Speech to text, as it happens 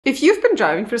If you've been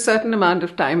driving for a certain amount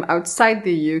of time outside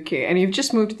the UK and you've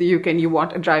just moved to the UK and you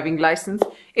want a driving license,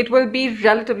 it will be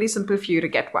relatively simple for you to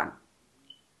get one.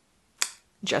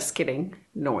 Just kidding.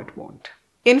 No, it won't.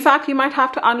 In fact, you might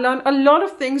have to unlearn a lot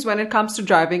of things when it comes to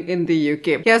driving in the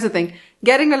UK. Here's the thing.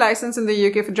 Getting a license in the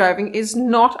UK for driving is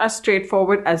not as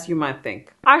straightforward as you might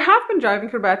think. I have been driving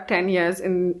for about 10 years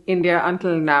in India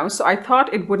until now, so I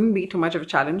thought it wouldn't be too much of a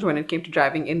challenge when it came to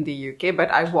driving in the UK, but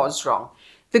I was wrong.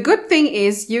 The good thing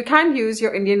is you can use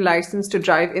your Indian license to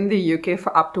drive in the UK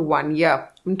for up to 1 year.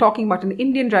 I'm talking about an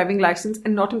Indian driving license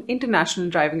and not an international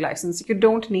driving license. You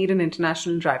don't need an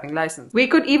international driving license. We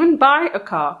could even buy a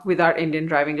car with our Indian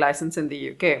driving license in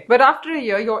the UK. But after a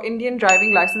year, your Indian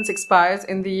driving license expires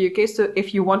in the UK. So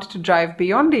if you want to drive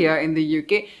beyond a year in the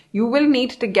UK, you will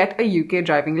need to get a UK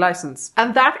driving license.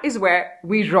 And that is where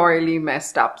we royally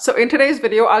messed up. So in today's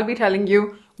video, I'll be telling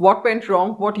you what went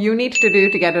wrong, what you need to do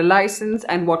to get a license,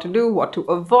 and what to do, what to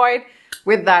avoid.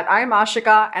 With that, I'm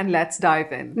Ashika, and let's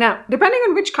dive in. Now, depending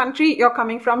on which country you're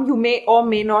coming from, you may or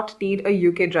may not need a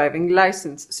UK driving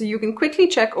license. So you can quickly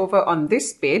check over on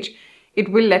this page.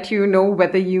 It will let you know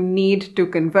whether you need to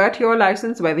convert your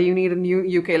license, whether you need a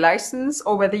new UK license,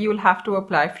 or whether you'll have to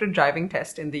apply for a driving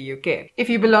test in the UK. If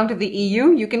you belong to the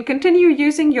EU, you can continue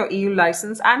using your EU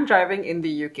license and driving in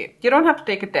the UK. You don't have to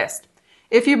take a test.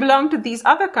 If you belong to these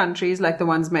other countries, like the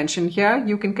ones mentioned here,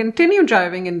 you can continue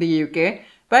driving in the UK,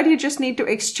 but you just need to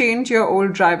exchange your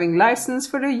old driving license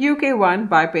for a UK one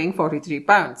by paying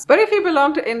 £43. But if you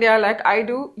belong to India like I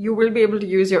do, you will be able to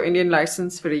use your Indian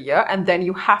license for a year, and then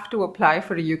you have to apply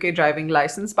for a UK driving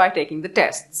license by taking the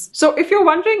tests. So if you're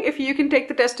wondering if you can take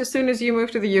the test as soon as you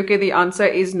move to the UK, the answer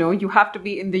is no. You have to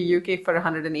be in the UK for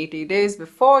 180 days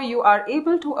before you are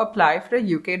able to apply for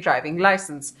a UK driving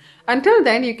license. Until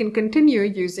then, you can continue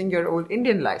using your old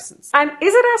Indian license. And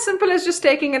is it as simple as just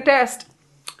taking a test?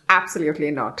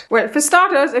 Absolutely not. Well, for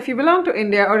starters, if you belong to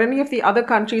India or any of the other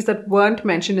countries that weren't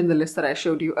mentioned in the list that I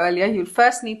showed you earlier, you'll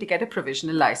first need to get a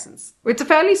provisional license. It's a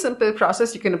fairly simple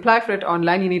process. You can apply for it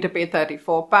online. You need to pay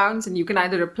 £34, and you can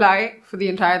either apply for the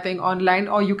entire thing online,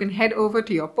 or you can head over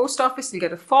to your post office. You'll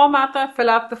get a form out there, fill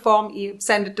out the form,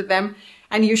 send it to them,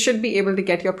 and you should be able to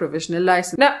get your provisional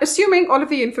license. Now, assuming all of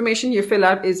the information you fill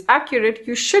out is accurate,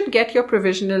 you should get your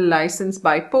provisional license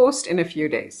by post in a few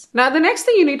days. Now, the next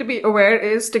thing you need to be aware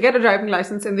is to get a driving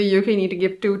license in the UK, you need to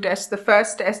give 2 tests. The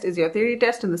first test is your theory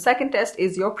test, and the second test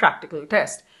is your practical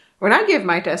test. When I gave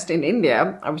my test in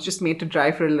India, I was just made to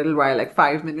drive for a little while, like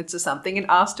 5 minutes or something, and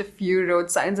asked a few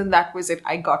road signs, and that was it.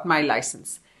 I got my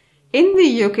license. In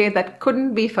the UK, that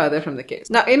couldn't be further from the case.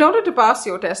 Now, in order to pass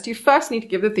your test, you first need to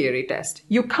give the theory test.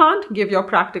 You can't give your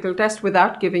practical test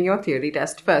without giving your theory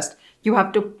test first. You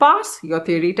have to pass your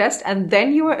theory test, and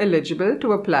then you are eligible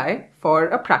to apply for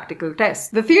a practical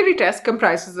test. The theory test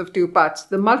comprises of 2 parts,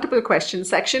 the multiple question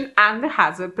section and the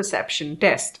hazard perception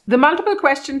test. The multiple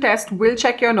question test will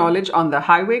check your knowledge on the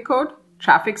highway code,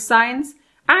 traffic signs,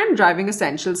 and driving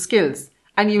essential skills.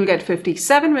 And you'll get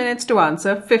 57 minutes to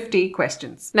answer 50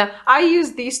 questions. Now, I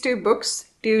used these 2 books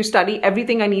to study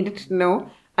everything I needed to know,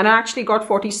 and I actually got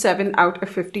 47 out of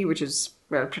 50, which is,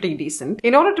 well, pretty decent.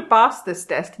 In order to pass this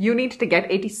test, you need to get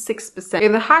 86%.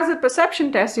 In the hazard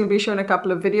perception test, you'll be shown a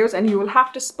couple of videos, and you will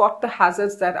have to spot the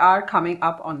hazards that are coming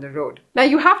up on the road. Now,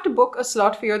 you have to book a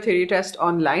slot for your theory test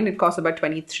online. It costs about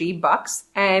 $23,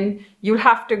 and you'll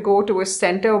have to go to a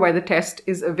center where the test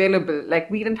is available. Like,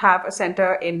 we didn't have a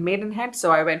center in Maidenhead,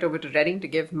 so I went over to Reading to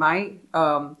give my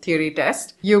theory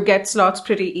test. You get slots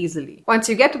pretty easily. Once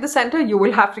you get to the center, you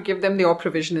will have to give them your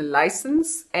provisional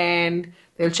license, and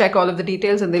they'll check all of the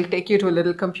details, and they'll take you to a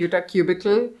little computer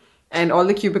cubicle, and all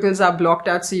the cubicles are blocked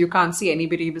out, so you can't see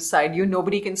anybody beside you.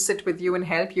 Nobody can sit with you and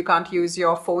help. You can't use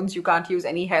your phones. You can't use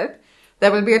any help.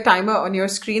 There will be a timer on your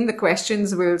screen. The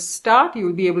questions will start. You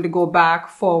will be able to go back,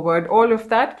 forward, all of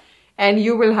that. And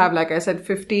you will have, like I said,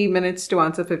 50 minutes to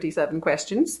answer 57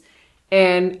 questions.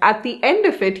 And at the end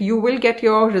of it, you will get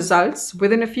your results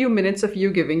within a few minutes of you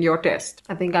giving your test.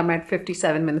 I think I'm at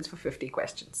 57 minutes for 50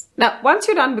 questions. Now, once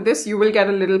you're done with this, you will get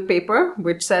a little paper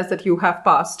which says that you have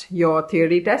passed your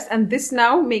theory test. And this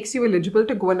now makes you eligible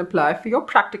to go and apply for your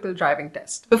practical driving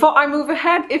test. Before I move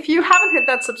ahead, if you haven't hit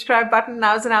that subscribe button,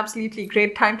 now is an absolutely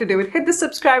great time to do it. Hit the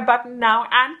subscribe button now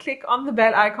and click on the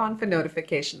bell icon for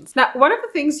notifications. Now, one of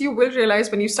the things you will realize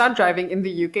when you start driving in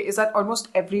the UK is that almost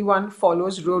everyone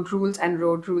follows road rules and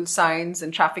road rule signs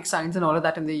and traffic signs and all of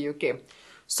that in the UK.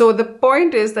 So the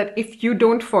point is that if you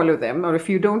don't follow them or if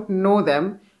you don't know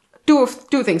them, two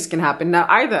things can happen. Now,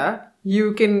 either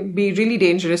you can be really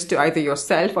dangerous to either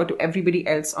yourself or to everybody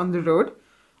else on the road,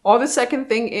 or the second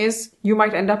thing is you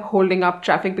might end up holding up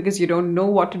traffic because you don't know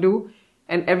what to do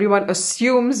and everyone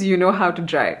assumes you know how to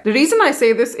drive. The reason I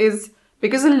say this is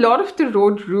because a lot of the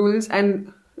road rules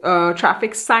and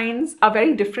traffic signs are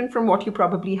very different from what you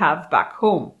probably have back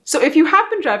home. So if you have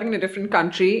been driving in a different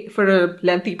country for a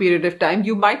lengthy period of time,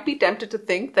 you might be tempted to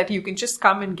think that you can just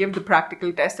come and give the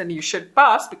practical test and you should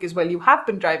pass because, well, you have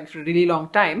been driving for a really long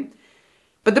time.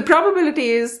 But the probability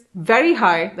is very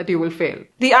high that you will fail.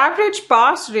 The average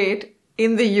pass rate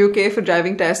in the UK for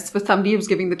driving tests for somebody who's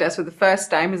giving the test for the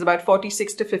first time is about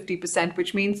 46 to 50%,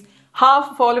 which means half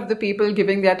of all of the people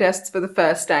giving their tests for the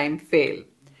first time fail.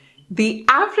 The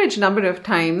average number of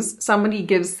times somebody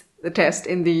gives the test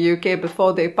in the UK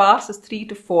before they pass is 3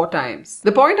 to 4 times.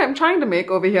 The point I'm trying to make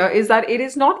over here is that it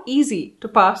is not easy to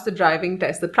pass the driving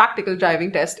test, the practical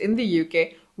driving test in the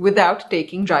UK without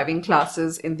taking driving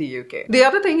classes in the UK. The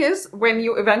other thing is when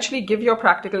you eventually give your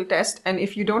practical test, and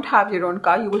if you don't have your own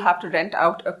car, you will have to rent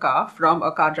out a car from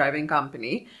a car driving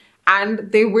company. And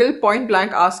they will point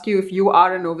blank ask you if you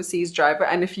are an overseas driver,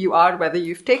 and if you are, whether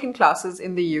you've taken classes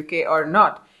in the UK or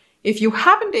not. If you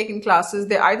haven't taken classes,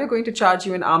 they're either going to charge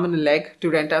you an arm and a leg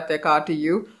to rent out their car to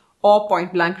you, or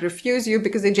point blank refuse you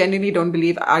because they genuinely don't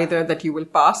believe either that you will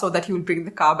pass or that you will bring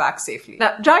the car back safely.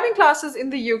 Now, driving classes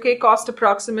in the UK cost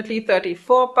approximately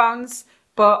 £34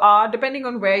 per hour, depending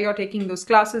on where you're taking those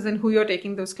classes and who you're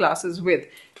taking those classes with.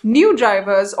 New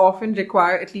drivers often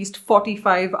require at least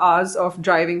 45 hours of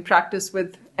driving practice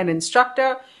with an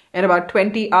instructor and about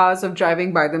 20 hours of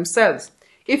driving by themselves.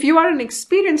 If you are an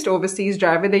experienced overseas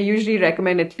driver, they usually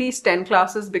recommend at least 10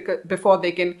 classes before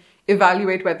they can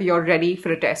evaluate whether you're ready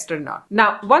for a test or not.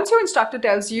 Now, once your instructor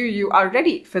tells you you are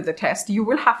ready for the test, you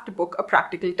will have to book a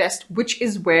practical test, which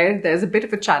is where there's a bit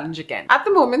of a challenge again. At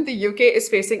the moment, the UK is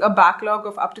facing a backlog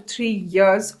of up to 3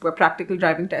 years where practical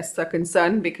driving tests are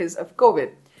concerned because of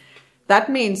COVID. That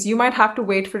means you might have to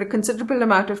wait for a considerable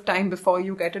amount of time before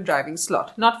you get a driving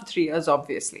slot. Not for 3 years,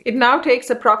 obviously. It now takes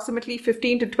approximately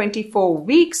 15 to 24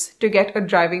 weeks to get a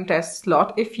driving test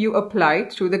slot if you apply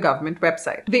through the government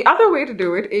website. The other way to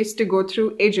do it is to go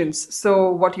through agents.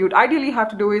 So what you'd ideally have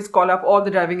to do is call up all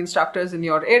the driving instructors in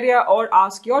your area or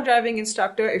ask your driving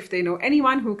instructor if they know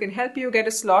anyone who can help you get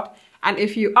a slot. And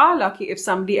if you are lucky, if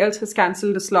somebody else has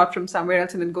cancelled a slot from somewhere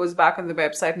else and it goes back on the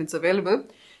website and it's available,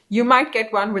 you might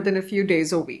get one within a few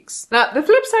days or weeks. Now, the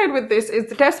flip side with this is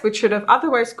the test, which should have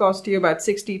otherwise cost you about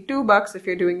 $62 if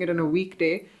you're doing it on a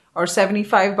weekday or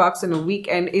 $75 on a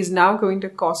weekend, is now going to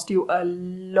cost you a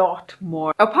lot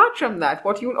more. Apart from that,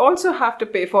 what you'll also have to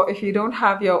pay for if you don't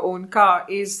have your own car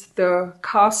is the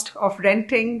cost of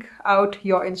renting out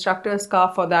your instructor's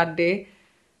car for that day.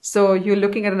 So you're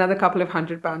looking at another couple of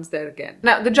 £100 there again.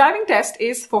 Now, the driving test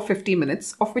is for 50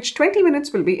 minutes, of which 20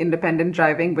 minutes will be independent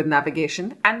driving with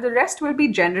navigation, and the rest will be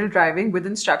general driving with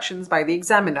instructions by the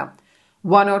examiner.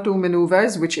 1 or 2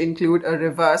 maneuvers, which include a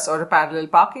reverse or a parallel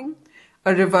parking,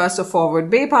 a reverse or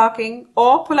forward bay parking,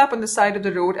 or pull up on the side of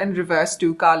the road and reverse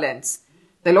 2 car lengths.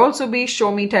 There'll also be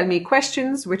show me, tell me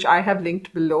questions, which I have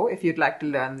linked below if you'd like to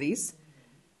learn these.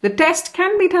 The test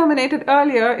can be terminated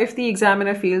earlier if the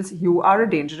examiner feels you are a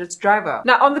dangerous driver.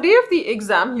 Now, on the day of the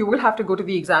exam, you will have to go to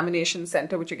the examination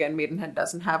center, which again, Maidenhead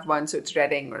doesn't have one, so it's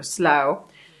Reading or Slough.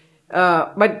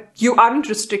 But you aren't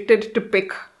restricted to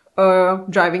pick a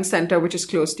driving center which is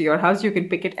close to your house. You can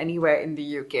pick it anywhere in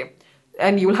the UK.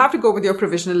 And you will have to go with your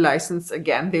provisional license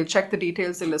again. They'll check the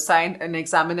details, they'll assign an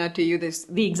examiner to you.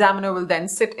 The examiner will then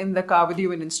sit in the car with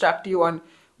you and instruct you on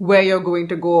where you're going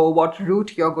to go or what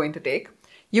route you're going to take.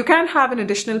 You can have an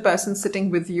additional person sitting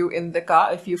with you in the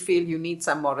car if you feel you need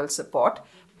some moral support.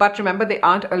 But remember, they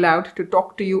aren't allowed to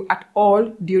talk to you at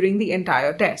all during the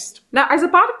entire test. Now, as a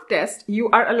part of the test, you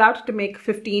are allowed to make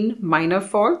 15 minor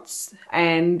faults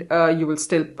and you will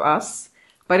still pass.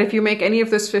 But if you make any of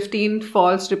those 15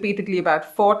 faults repeatedly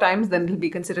about 4 times, then it'll be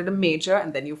considered a major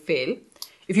and then you fail.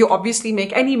 If you obviously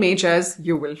make any majors,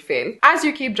 you will fail. As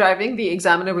you keep driving, the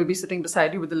examiner will be sitting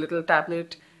beside you with a little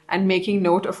tablet and making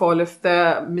note of all of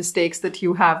the mistakes that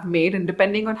you have made. And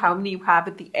depending on how many you have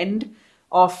at the end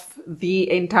of the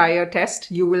entire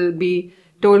test, you will be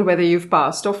told whether you've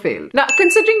passed or failed. Now,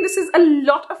 considering this is a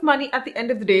lot of money at the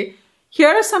end of the day, here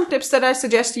are some tips that I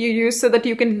suggest you use so that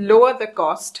you can lower the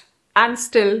cost and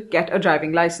still get a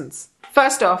driving license.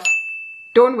 First off,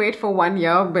 don't wait for 1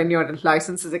 year when your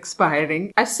license is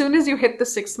expiring. As soon as you hit the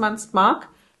 6 months mark,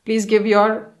 please give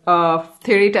your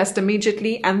theory test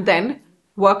immediately and then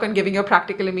work on giving your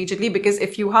practical immediately, because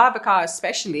if you have a car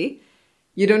especially,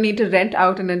 you don't need to rent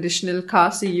out an additional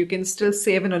car, so you can still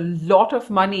save in a lot of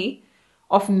money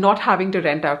of not having to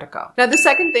rent out a car. Now, the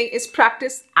second thing is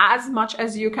practice as much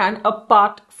as you can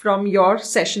apart from your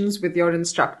sessions with your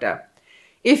instructor.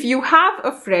 If you have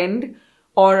a friend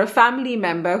or a family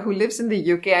member who lives in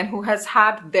the UK and who has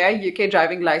had their UK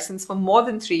driving license for more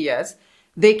than 3 years,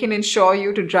 they can insure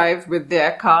you to drive with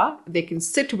their car. They can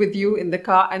sit with you in the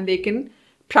car and they can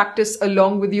practice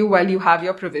along with you while you have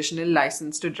your provisional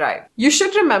license to drive. You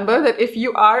should remember that if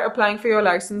you are applying for your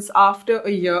license after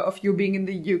a year of you being in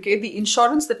the UK, the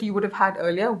insurance that you would have had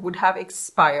earlier would have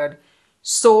expired.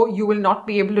 So you will not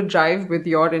be able to drive with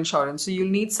your insurance. So you'll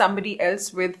need somebody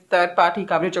else with third-party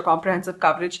coverage or comprehensive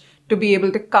coverage to be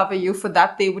able to cover you. For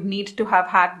that, they would need to have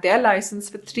had their license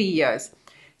for 3 years.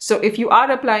 So if you are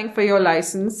applying for your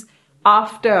license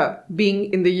after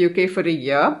being in the UK for a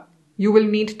year, you will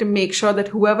need to make sure that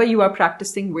whoever you are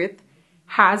practicing with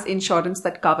has insurance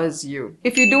that covers you.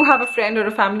 If you do have a friend or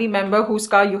a family member whose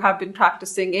car you have been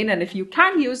practicing in, and if you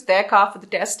can use their car for the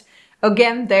test,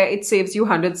 again, there it saves you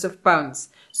hundreds of pounds.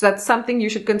 So that's something you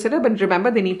should consider. But remember,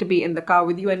 they need to be in the car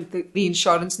with you and the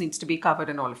insurance needs to be covered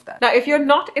and all of that. Now, if you're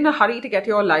not in a hurry to get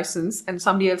your license and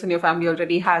somebody else in your family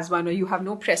already has one, or you have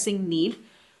no pressing need,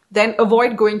 then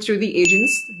avoid going through the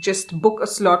agents. Just book a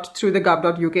slot through the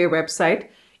gov.uk website.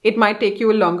 It might take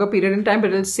you a longer period in time, but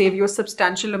it'll save you a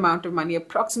substantial amount of money,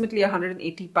 approximately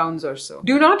 £180 or so.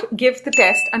 Do not give the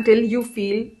test until you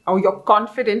feel or you're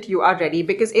confident you are ready,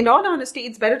 because in all honesty,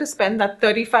 it's better to spend that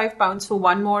 £35 for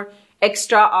one more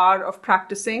extra hour of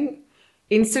practicing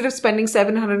instead of spending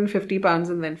 £750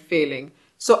 and then failing.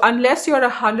 So unless you're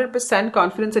 100%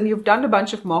 confident and you've done a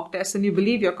bunch of mock tests and you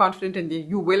believe you're confident and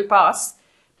you will pass,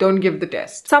 don't give the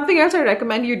test. Something else I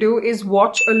recommend you do is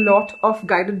watch a lot of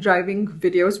guided driving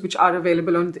videos which are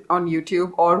available on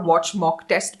YouTube, or watch mock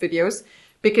test videos,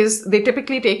 because they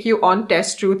typically take you on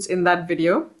test routes in that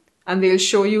video and they'll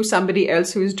show you somebody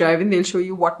else who's driving. They'll show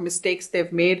you what mistakes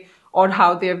they've made or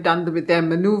how they've done with their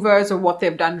maneuvers, or what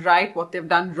they've done right, what they've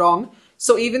done wrong.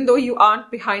 So even though you aren't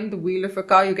behind the wheel of a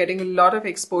car, you're getting a lot of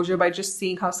exposure by just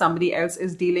seeing how somebody else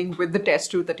is dealing with the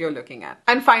test route that you're looking at.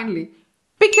 And finally,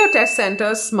 pick your test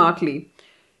centers smartly.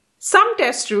 Some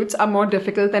test routes are more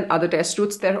difficult than other test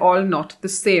routes. They're all not the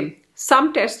same.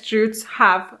 Some test routes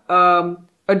have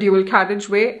a dual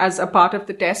carriageway as a part of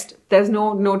the test. There's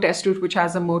no test route which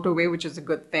has a motorway, which is a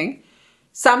good thing.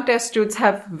 Some test routes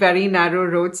have very narrow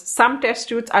roads. Some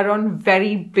test routes are on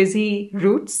very busy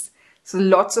routes. So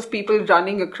lots of people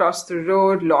running across the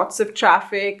road, lots of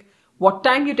traffic. What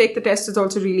time you take the test is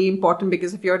also really important,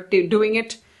 because if you're doing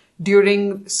it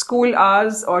during school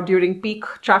hours or during peak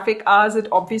traffic hours, it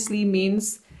obviously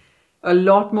means a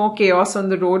lot more chaos on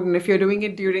the road. And if you're doing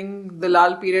it during the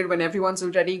lull period when everyone's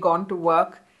already gone to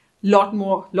work,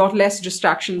 lot less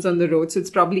distractions on the road. So it's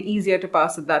probably easier to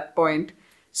pass at that point.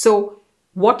 So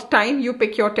what time you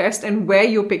pick your test and where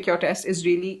you pick your test is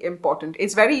really important.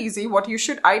 It's very easy. What you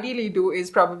should ideally do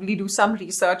is probably do some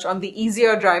research on the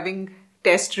easier driving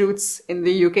test routes in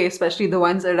the UK, especially the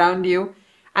ones around you,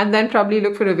 and then probably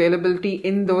look for availability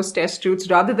in those test routes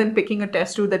rather than picking a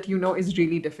test route that you know is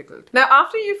really difficult. Now,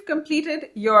 after you've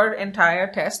completed your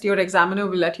entire test, your examiner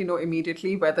will let you know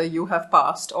immediately whether you have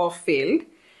passed or failed.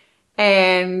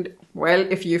 And well,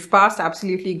 if you've passed,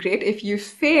 absolutely great. If you've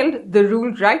failed, the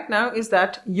rule right now is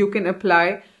that you can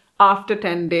apply after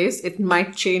 10 days. It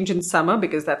might change in summer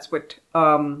because that's what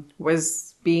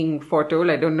was being foretold.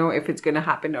 I don't know if it's going to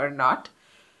happen or not.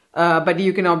 But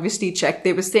you can obviously check.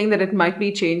 They were saying that it might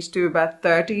be changed to about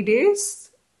 30 days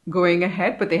going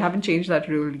ahead, but they haven't changed that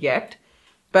rule yet.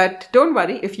 But don't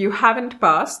worry, if you haven't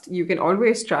passed, you can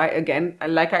always try again.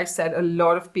 And like I said, a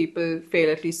lot of people fail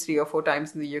at least 3 or 4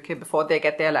 times in the UK before they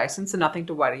get their license, so nothing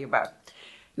to worry about.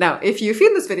 Now, if you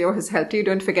feel this video has helped you,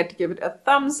 don't forget to give it a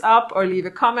thumbs up or leave a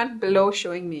comment below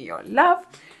showing me your love.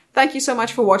 Thank you so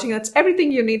much for watching. That's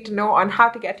everything you need to know on how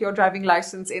to get your driving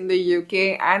license in the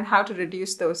UK and how to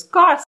reduce those costs.